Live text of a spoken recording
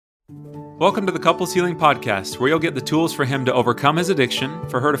Welcome to the Couples Healing Podcast, where you'll get the tools for him to overcome his addiction,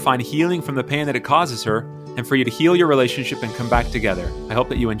 for her to find healing from the pain that it causes her, and for you to heal your relationship and come back together. I hope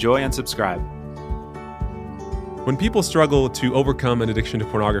that you enjoy and subscribe. When people struggle to overcome an addiction to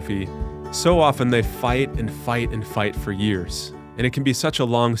pornography, so often they fight and fight and fight for years. And it can be such a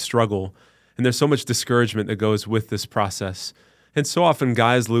long struggle, and there's so much discouragement that goes with this process. And so often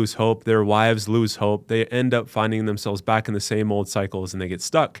guys lose hope, their wives lose hope, they end up finding themselves back in the same old cycles and they get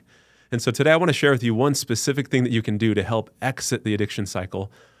stuck. And so today I want to share with you one specific thing that you can do to help exit the addiction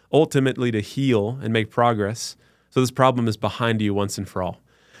cycle, ultimately to heal and make progress, so this problem is behind you once and for all.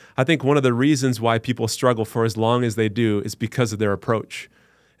 I think one of the reasons why people struggle for as long as they do is because of their approach.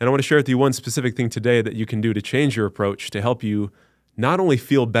 And I want to share with you one specific thing today that you can do to change your approach to help you not only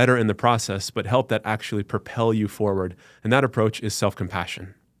feel better in the process, but help that actually propel you forward. And that approach is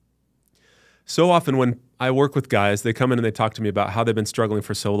self-compassion. So often when I work with guys, they come in and they talk to me about how they've been struggling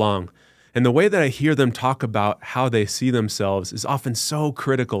for so long. And the way that I hear them talk about how they see themselves is often so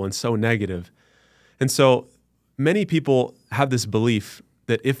critical and so negative. And so many people have this belief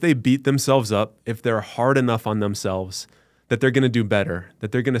that if they beat themselves up, if they're hard enough on themselves, that they're going to do better,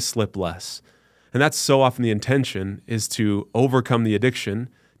 that they're going to slip less. And that's so often the intention, is to overcome the addiction,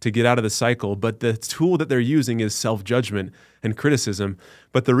 to get out of the cycle, but the tool that they're using is self-judgment and criticism.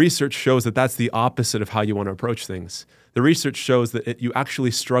 But the research shows that that's the opposite of how you want to approach things. The research shows that you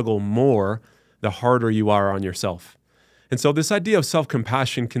actually struggle more the harder you are on yourself. And so this idea of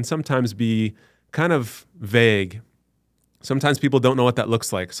self-compassion can sometimes be kind of vague. Sometimes people don't know what that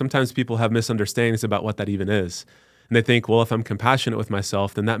looks like. Sometimes people have misunderstandings about what that even is. And they think, well, if I'm compassionate with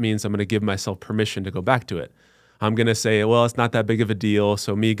myself, then that means I'm going to give myself permission to go back to it. I'm going to say, well, it's not that big of a deal,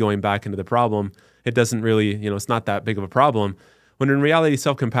 so me going back into the problem, it doesn't really, it's not that big of a problem, when in reality,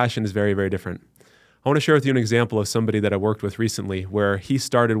 self-compassion is very, very different. I want to share with you an example of somebody that I worked with recently where he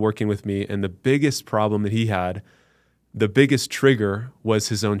started working with me, and the biggest problem that he had, the biggest trigger was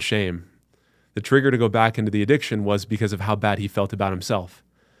his own shame. The trigger to go back into the addiction was because of how bad he felt about himself.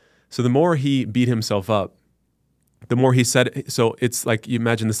 So the more he beat himself up, the more he said, so it's like you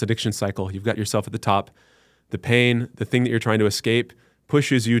imagine this addiction cycle. You've got yourself at the top. The pain, the thing that you're trying to escape,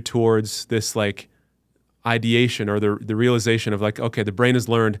 pushes you towards this like ideation or the realization of like, okay, the brain has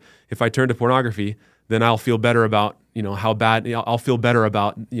learned if I turn to pornography, then I'll feel better about, how bad, I'll feel better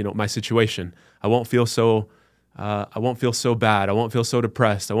about, my situation. I won't feel so bad. I won't feel so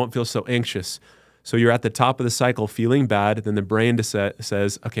depressed. I won't feel so anxious. So you're at the top of the cycle feeling bad. Then the brain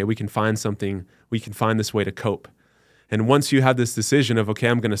says, okay, we can find this way to cope. And once you have this decision of, okay,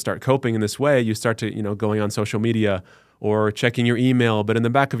 I'm going to start coping in this way, you start to, going on social media or checking your email. But in the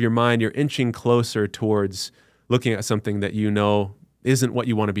back of your mind, you're inching closer towards looking at something that isn't what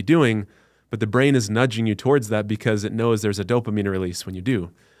you want to be doing. But the brain is nudging you towards that because it knows there's a dopamine release when you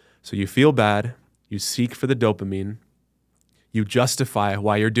do. So you feel bad, you seek for the dopamine, you justify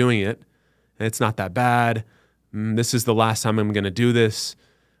why you're doing it. And it's not that bad. This is the last time I'm going to do this.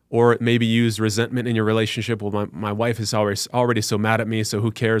 Or maybe use resentment in your relationship. Well, my wife is already so mad at me, so who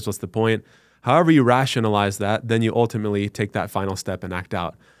cares? What's the point? However you rationalize that, then you ultimately take that final step and act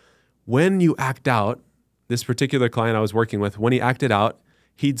out. When you act out, this particular client I was working with, when he acted out,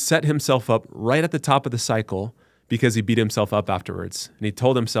 he'd set himself up right at the top of the cycle because he beat himself up afterwards. And he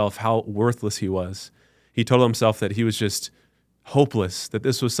told himself how worthless he was. He told himself that he was just hopeless, that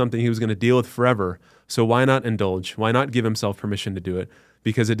this was something he was going to deal with forever. So why not indulge? Why not give himself permission to do it?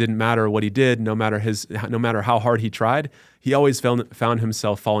 Because it didn't matter what he did, no matter how hard he tried, he always found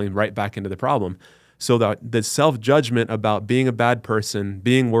himself falling right back into the problem. So the self-judgment about being a bad person,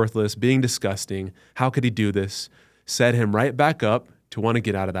 being worthless, being disgusting, how could he do this, set him right back up to want to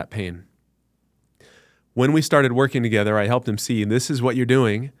get out of that pain. When we started working together, I helped him see, this is what you're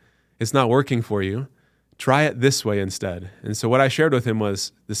doing. It's not working for you. Try it this way instead. And so what I shared with him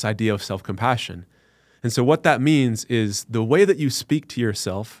was this idea of self-compassion. And so what that means is the way that you speak to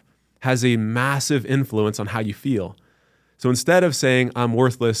yourself has a massive influence on how you feel. So instead of saying, I'm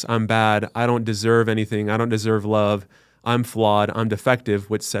worthless, I'm bad, I don't deserve anything, I don't deserve love, I'm flawed, I'm defective,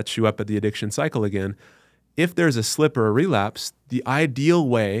 which sets you up at the addiction cycle again, if there's a slip or a relapse, the ideal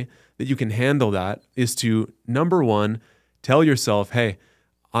way that you can handle that is to, number one, tell yourself, hey,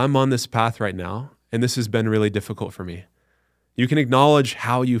 I'm on this path right now, and this has been really difficult for me. You can acknowledge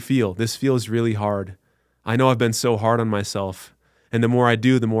how you feel. This feels really hard. I know I've been so hard on myself, and the more I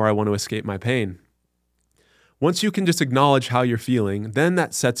do, the more I want to escape my pain. Once you can just acknowledge how you're feeling, then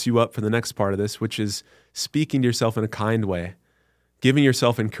that sets you up for the next part of this, which is speaking to yourself in a kind way, giving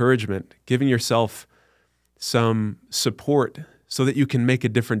yourself encouragement, giving yourself some support so that you can make a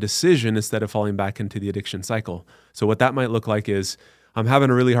different decision instead of falling back into the addiction cycle. So what that might look like is, I'm having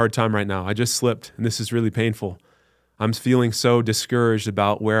a really hard time right now. I just slipped and this is really painful. I'm feeling so discouraged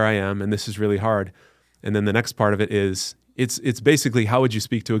about where I am and this is really hard. And then the next part of it is, it's basically, how would you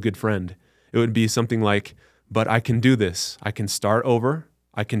speak to a good friend? It would be something like, but I can do this. I can start over.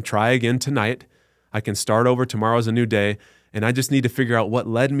 I can try again tonight. I can start over. Tomorrow's a new day. And I just need to figure out what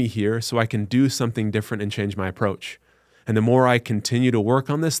led me here so I can do something different and change my approach. And the more I continue to work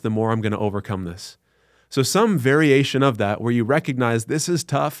on this, the more I'm going to overcome this. So some variation of that where you recognize this is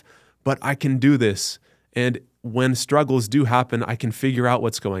tough, but I can do this. And when struggles do happen, I can figure out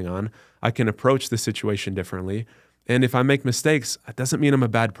what's going on. I can approach the situation differently. And if I make mistakes, that doesn't mean I'm a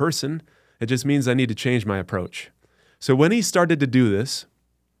bad person. It just means I need to change my approach. So when he started to do this,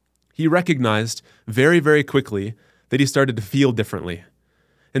 he recognized very, very quickly that he started to feel differently.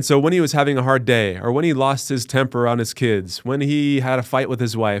 And so when he was having a hard day, or when he lost his temper on his kids, when he had a fight with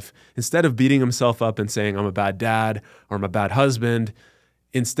his wife, instead of beating himself up and saying, I'm a bad dad or I'm a bad husband,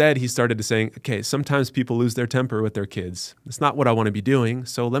 instead he started to saying, okay, sometimes people lose their temper with their kids. It's not what I want to be doing,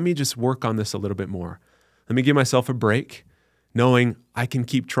 so let me just work on this a little bit more. Let me give myself a break, knowing I can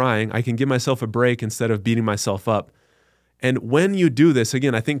keep trying. I can give myself a break instead of beating myself up. And when you do this,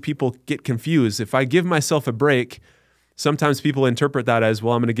 again, I think people get confused. If I give myself a break, sometimes people interpret that as,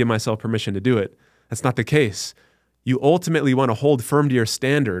 well, I'm going to give myself permission to do it. That's not the case. You ultimately want to hold firm to your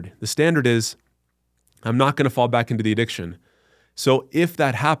standard. The standard is, I'm not going to fall back into the addiction. So if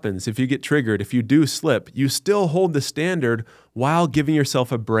that happens, if you get triggered, if you do slip, you still hold the standard while giving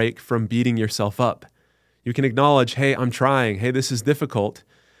yourself a break from beating yourself up. You can acknowledge, hey, I'm trying. Hey, this is difficult.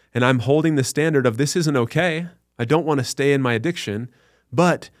 And I'm holding the standard of this isn't okay. I don't want to stay in my addiction,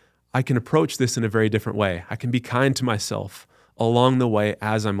 but I can approach this in a very different way. I can be kind to myself along the way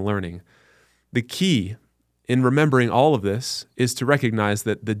as I'm learning. The key in remembering all of this is to recognize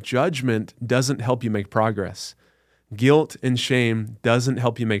that the judgment doesn't help you make progress. Guilt and shame doesn't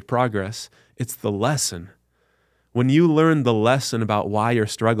help you make progress. It's the lesson. When you learn the lesson about why you're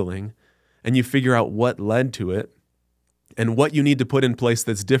struggling and you figure out what led to it and what you need to put in place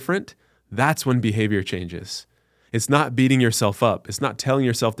that's different, that's when behavior changes. It's not beating yourself up. It's not telling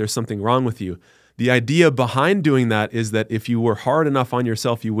yourself there's something wrong with you. The idea behind doing that is that if you were hard enough on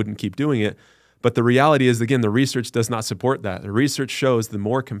yourself, you wouldn't keep doing it. But the reality is, again, the research does not support that. The research shows the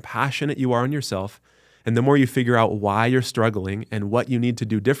more compassionate you are on yourself and the more you figure out why you're struggling and what you need to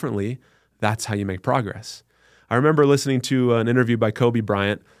do differently, that's how you make progress. I remember listening to an interview by Kobe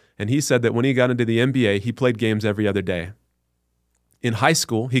Bryant, and he said that when he got into the NBA, he played games every other day. In high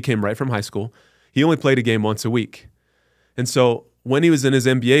school, he came right from high school, he only played a game once a week. And so when he was in his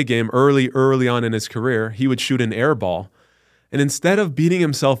NBA game early on in his career, he would shoot an air ball. And instead of beating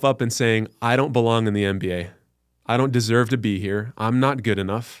himself up and saying, I don't belong in the NBA, I don't deserve to be here, I'm not good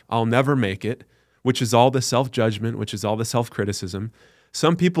enough, I'll never make it, which is all the self-judgment, which is all the self-criticism.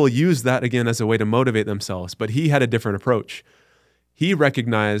 Some people use that again as a way to motivate themselves, but he had a different approach. He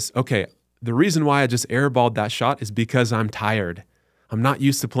recognized, okay, the reason why I just airballed that shot is because I'm tired. I'm not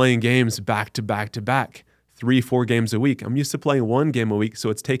used to playing games back to back to back, 3-4 games a week. I'm used to playing 1 game a week, so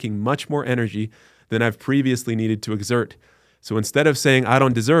it's taking much more energy than I've previously needed to exert. So instead of saying, I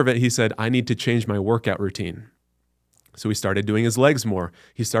don't deserve it, he said, I need to change my workout routine. So he started doing his legs more.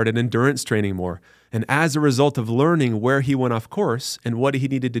 He started endurance training more. And as a result of learning where he went off course and what he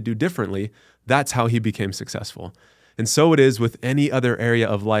needed to do differently, that's how he became successful. And so it is with any other area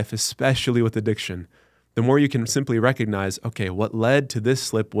of life, especially with addiction. The more you can simply recognize, okay, what led to this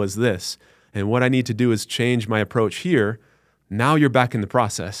slip was this, and what I need to do is change my approach here. Now you're back in the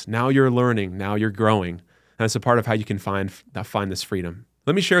process. Now you're learning. Now you're growing. And it's a part of how you can find this freedom.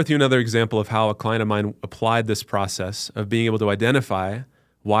 Let me share with you another example of how a client of mine applied this process of being able to identify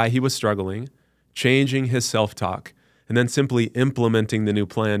why he was struggling, changing his self-talk, and then simply implementing the new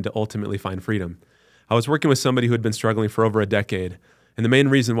plan to ultimately find freedom. I was working with somebody who had been struggling for over a decade, and the main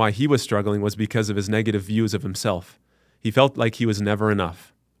reason why he was struggling was because of his negative views of himself. He felt like he was never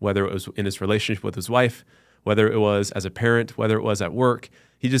enough, whether it was in his relationship with his wife, whether it was as a parent, whether it was at work.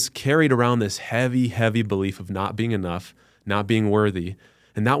 He just carried around this heavy, heavy belief of not being enough, not being worthy.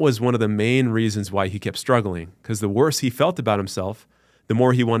 And that was one of the main reasons why he kept struggling, because the worse he felt about himself, the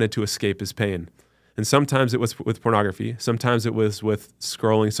more he wanted to escape his pain. And sometimes it was with pornography, sometimes it was with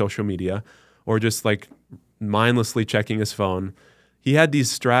scrolling social media, or just like mindlessly checking his phone. He had these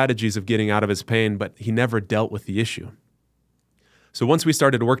strategies of getting out of his pain, but he never dealt with the issue. So once we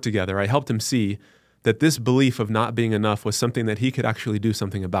started to work together, I helped him see that this belief of not being enough was something that he could actually do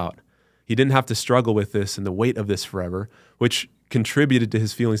something about. He didn't have to struggle with this and the weight of this forever, which contributed to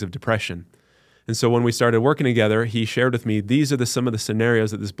his feelings of depression. And so when we started working together, he shared with me, these are some of the scenarios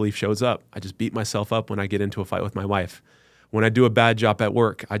that this belief shows up. I just beat myself up when I get into a fight with my wife. When I do a bad job at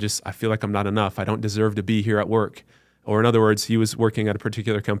work, I feel like I'm not enough. I don't deserve to be here at work. Or in other words, he was working at a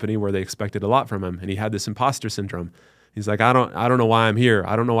particular company where they expected a lot from him, and he had this imposter syndrome. He's like, I don't know why I'm here.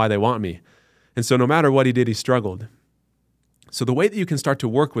 I don't know why they want me. And so no matter what he did, he struggled. So the way that you can start to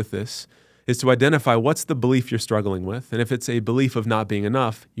work with this is to identify what's the belief you're struggling with. And if it's a belief of not being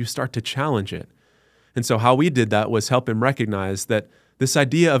enough, you start to challenge it. And so how we did that was help him recognize that this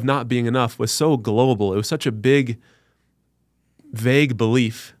idea of not being enough was so global. It was such a big, vague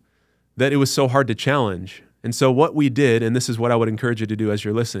belief that it was so hard to challenge. And so what we did, and this is what I would encourage you to do as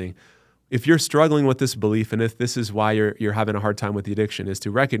you're listening, if you're struggling with this belief, and if this is why you're having a hard time with the addiction, is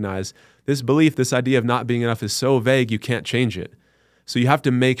to recognize this belief, this idea of not being enough is so vague, you can't change it. So you have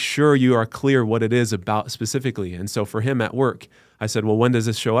to make sure you are clear what it is about specifically. And so for him at work, I said, well, when does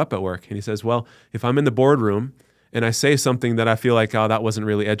this show up at work? And he says, well, if I'm in the boardroom and I say something that I feel like, oh, that wasn't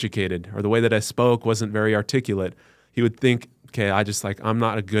really educated, or the way that I spoke wasn't very articulate, he would think, okay, I'm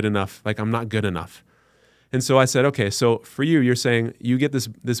not good enough. I'm not good enough. And so I said, okay, so for you, you're saying you get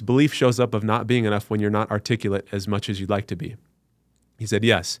this belief shows up of not being enough when you're not articulate as much as you'd like to be. He said,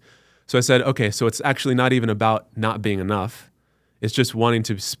 yes. So I said, okay, so it's actually not even about not being enough. It's just wanting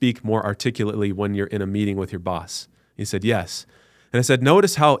to speak more articulately when you're in a meeting with your boss. He said, yes. And I said,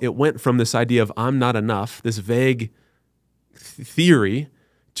 notice how it went from this idea of I'm not enough, this vague theory,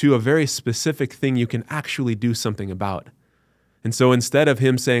 to a very specific thing you can actually do something about. And so instead of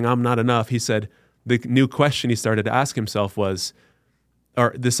him saying I'm not enough, he said, the new question he started to ask himself was,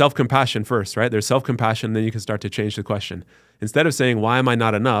 or the self-compassion first, right? There's self-compassion, then you can start to change the question. Instead of saying, why am I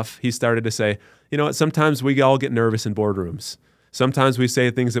not enough? He started to say, you know what, sometimes we all get nervous in boardrooms. Sometimes we say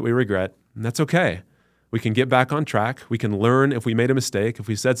things that we regret, and that's okay. We can get back on track. We can learn if we made a mistake. If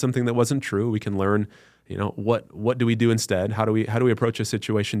we said something that wasn't true, we can learn, what do we do instead? How do we approach a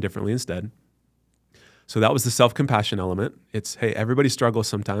situation differently instead? So that was the self-compassion element. It's, hey, everybody struggles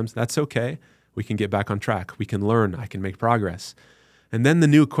sometimes. That's okay. We can get back on track. We can learn. I can make progress. And then the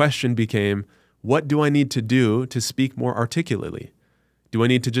new question became, what do I need to do to speak more articulately? Do I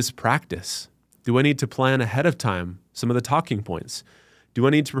need to just practice? Do I need to plan ahead of time some of the talking points? Do I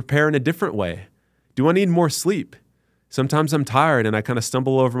need to prepare in a different way? Do I need more sleep? Sometimes I'm tired and I kind of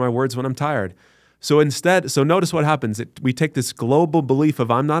stumble over my words when I'm tired. So notice what happens. We take this global belief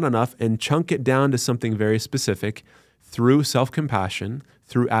of I'm not enough and chunk it down to something very specific through self-compassion,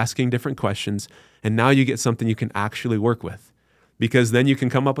 through asking different questions, and now you get something you can actually work with, because then you can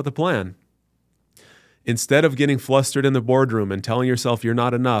come up with a plan. Instead of getting flustered in the boardroom and telling yourself you're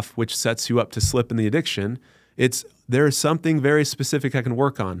not enough, which sets you up to slip in the addiction, there is something very specific I can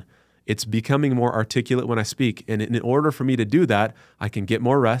work on. It's becoming more articulate when I speak, and in order for me to do that, I can get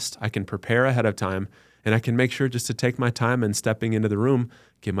more rest, I can prepare ahead of time, and I can make sure just to take my time and stepping into the room,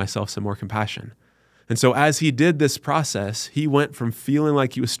 give myself some more compassion. And so as he did this process, he went from feeling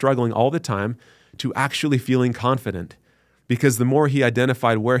like he was struggling all the time to actually feeling confident. Because the more he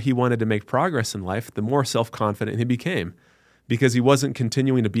identified where he wanted to make progress in life, the more self-confident he became. Because he wasn't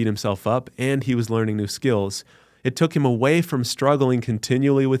continuing to beat himself up and he was learning new skills. It took him away from struggling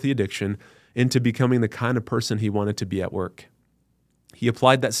continually with the addiction into becoming the kind of person he wanted to be at work. He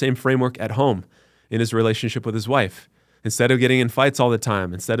applied that same framework at home in his relationship with his wife. Instead of getting in fights all the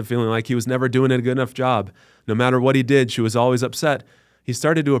time, instead of feeling like he was never doing a good enough job, no matter what he did, she was always upset, he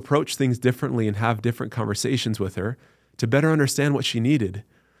started to approach things differently and have different conversations with her to better understand what she needed.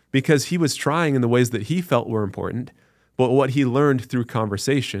 Because he was trying in the ways that he felt were important, but what he learned through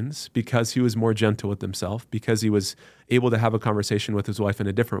conversations, because he was more gentle with himself, because he was able to have a conversation with his wife in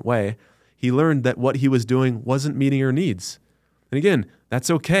a different way, he learned that what he was doing wasn't meeting her needs. And again, that's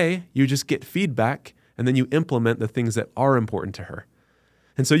okay. You just get feedback, and then you implement the things that are important to her.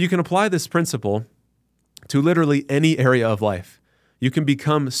 And so you can apply this principle to literally any area of life. You can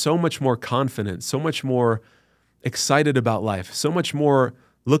become so much more confident, so much more excited about life, so much more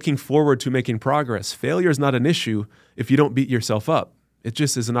looking forward to making progress. Failure is not an issue if you don't beat yourself up. It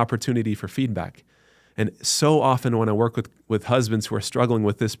just is an opportunity for feedback. And so often when I work with husbands who are struggling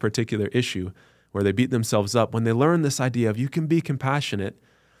with this particular issue, where they beat themselves up, when they learn this idea of you can be compassionate,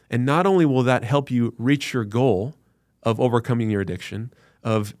 and not only will that help you reach your goal of overcoming your addiction,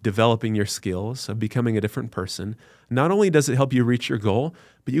 of developing your skills, of becoming a different person, not only does it help you reach your goal,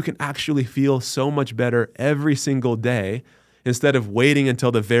 but you can actually feel so much better every single day instead of waiting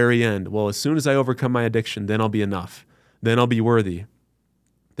until the very end. Well, as soon as I overcome my addiction, then I'll be enough. Then I'll be worthy.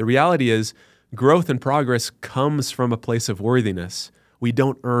 The reality is, growth and progress comes from a place of worthiness. We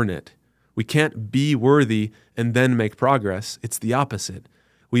don't earn it. We can't be worthy and then make progress. It's the opposite.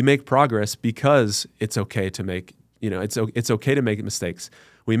 We make progress because it's okay to make, it's okay to make mistakes.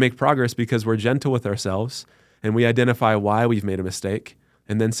 We make progress because we're gentle with ourselves and we identify why we've made a mistake,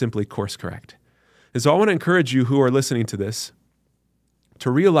 and then simply course correct. And so I want to encourage you who are listening to this to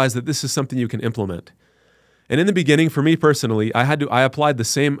realize that this is something you can implement. And in the beginning, for me personally, I applied the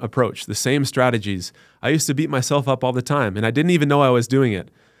same approach, the same strategies. I used to beat myself up all the time, and I didn't even know I was doing it.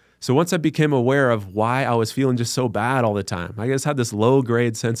 So once I became aware of why I was feeling just so bad all the time, I just had this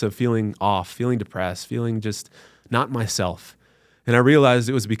low-grade sense of feeling off, feeling depressed, feeling just not myself. And I realized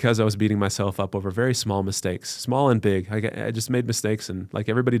it was because I was beating myself up over very small mistakes, small and big. I just made mistakes, and like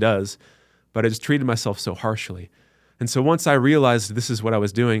everybody does, but I just treated myself so harshly. And so once I realized this is what I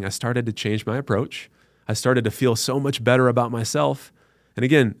was doing, I started to change my approach. I started to feel so much better about myself. And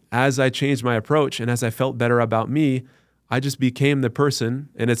again, as I changed my approach and as I felt better about me, I just became the person,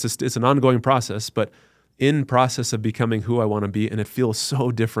 and it's an ongoing process, but in process of becoming who I want to be, and it feels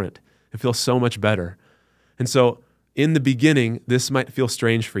so different. It feels so much better. And so in the beginning, this might feel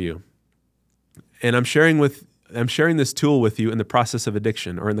strange for you. And I'm sharing this tool with you in the process of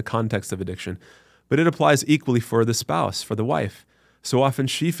addiction or in the context of addiction, but it applies equally for the spouse, for the wife. So often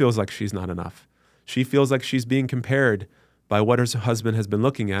she feels like she's not enough. She feels like she's being compared by what her husband has been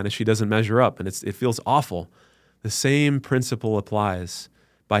looking at, and she doesn't measure up, and it feels awful. The same principle applies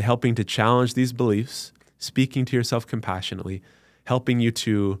by helping to challenge these beliefs, speaking to yourself compassionately, helping you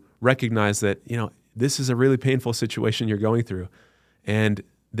to recognize that, this is a really painful situation you're going through, and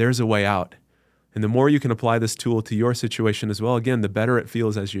there's a way out. And the more you can apply this tool to your situation as well, again, the better it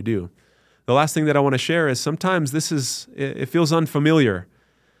feels as you do. The last thing that I want to share is sometimes it feels unfamiliar.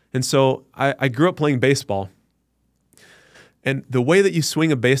 And so I grew up playing baseball. And the way that you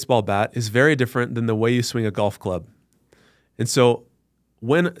swing a baseball bat is very different than the way you swing a golf club. And so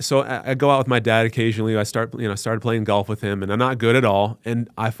I go out with my dad occasionally. I started playing golf with him, and I'm not good at all. And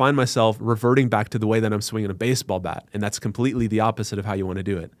I find myself reverting back to the way that I'm swinging a baseball bat. And that's completely the opposite of how you want to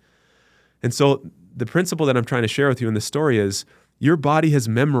do it. And so the principle that I'm trying to share with you in this story is your body has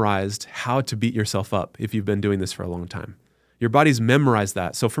memorized how to beat yourself up if you've been doing this for a long time. Your body's memorized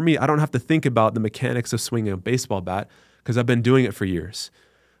that. So for me, I don't have to think about the mechanics of swinging a baseball bat because I've been doing it for years.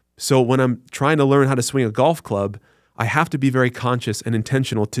 So when I'm trying to learn how to swing a golf club, I have to be very conscious and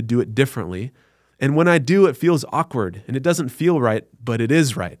intentional to do it differently. And when I do, it feels awkward and it doesn't feel right, but it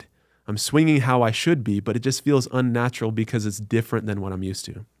is right. I'm swinging how I should be, but it just feels unnatural because it's different than what I'm used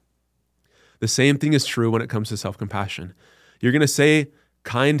to. The same thing is true when it comes to self-compassion. You're going to say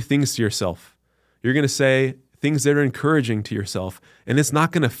kind things to yourself. You're going to say things that are encouraging to yourself, and it's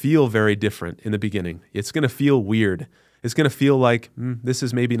not going to feel very different in the beginning. It's going to feel weird. It's going to feel like, this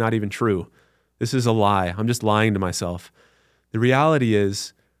is maybe not even true. This is a lie. I'm just lying to myself. The reality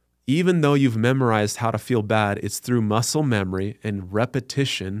is, even though you've memorized how to feel bad, it's through muscle memory and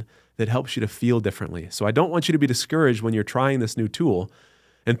repetition that helps you to feel differently. So I don't want you to be discouraged when you're trying this new tool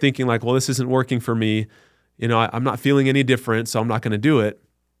and thinking like, well, this isn't working for me. I'm not feeling any different, so I'm not going to do it.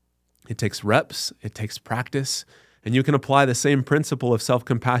 It takes reps, it takes practice, and you can apply the same principle of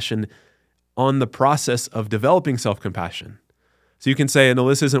self-compassion on the process of developing self-compassion. So you can say, no,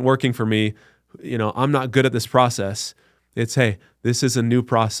 this isn't working for me. I'm not good at this process. It's, hey, this is a new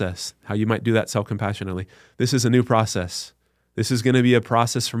process. How you might do that self-compassionately. This is a new process. This is going to be a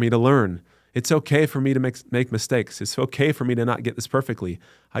process for me to learn. It's okay for me to make mistakes. It's okay for me to not get this perfectly.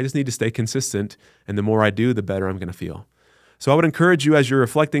 I just need to stay consistent, and the more I do, the better I'm going to feel. So I would encourage you as you're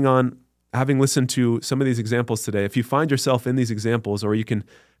reflecting on having listened to some of these examples today, if you find yourself in these examples, or you can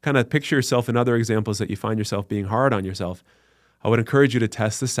kind of picture yourself in other examples that you find yourself being hard on yourself, I would encourage you to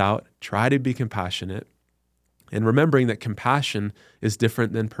test this out, try to be compassionate, and remembering that compassion is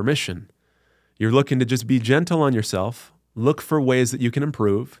different than permission. You're looking to just be gentle on yourself, look for ways that you can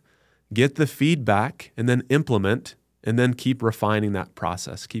improve, get the feedback, and then implement, and then keep refining that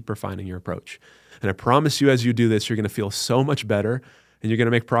process, keep refining your approach. And I promise you, as you do this, you're going to feel so much better, and you're going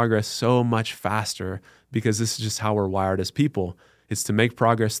to make progress so much faster, because this is just how we're wired as people. It's to make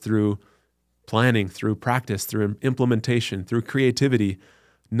progress through planning, through practice, through implementation, through creativity,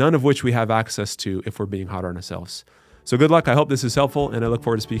 none of which we have access to if we're being hard on ourselves. So good luck. I hope this is helpful, and I look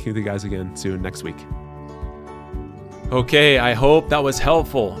forward to speaking with you guys again soon next week. Okay, I hope that was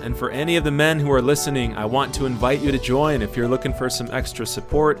helpful. And for any of the men who are listening, I want to invite you to join if you're looking for some extra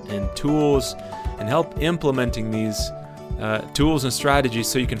support and tools and help implementing these tools and strategies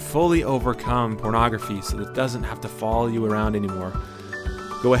so you can fully overcome pornography so that it doesn't have to follow you around anymore.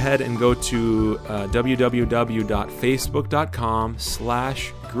 Go ahead and go to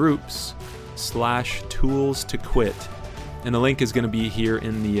www.facebook.com/groups/tools-to-quit. And the link is going to be here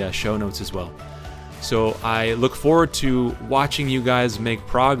in the show notes as well. So I look forward to watching you guys make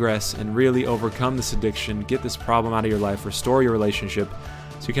progress and really overcome this addiction, get this problem out of your life, restore your relationship.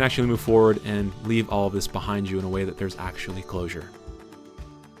 so you can actually move forward and leave all of this behind you in a way that there's actually closure.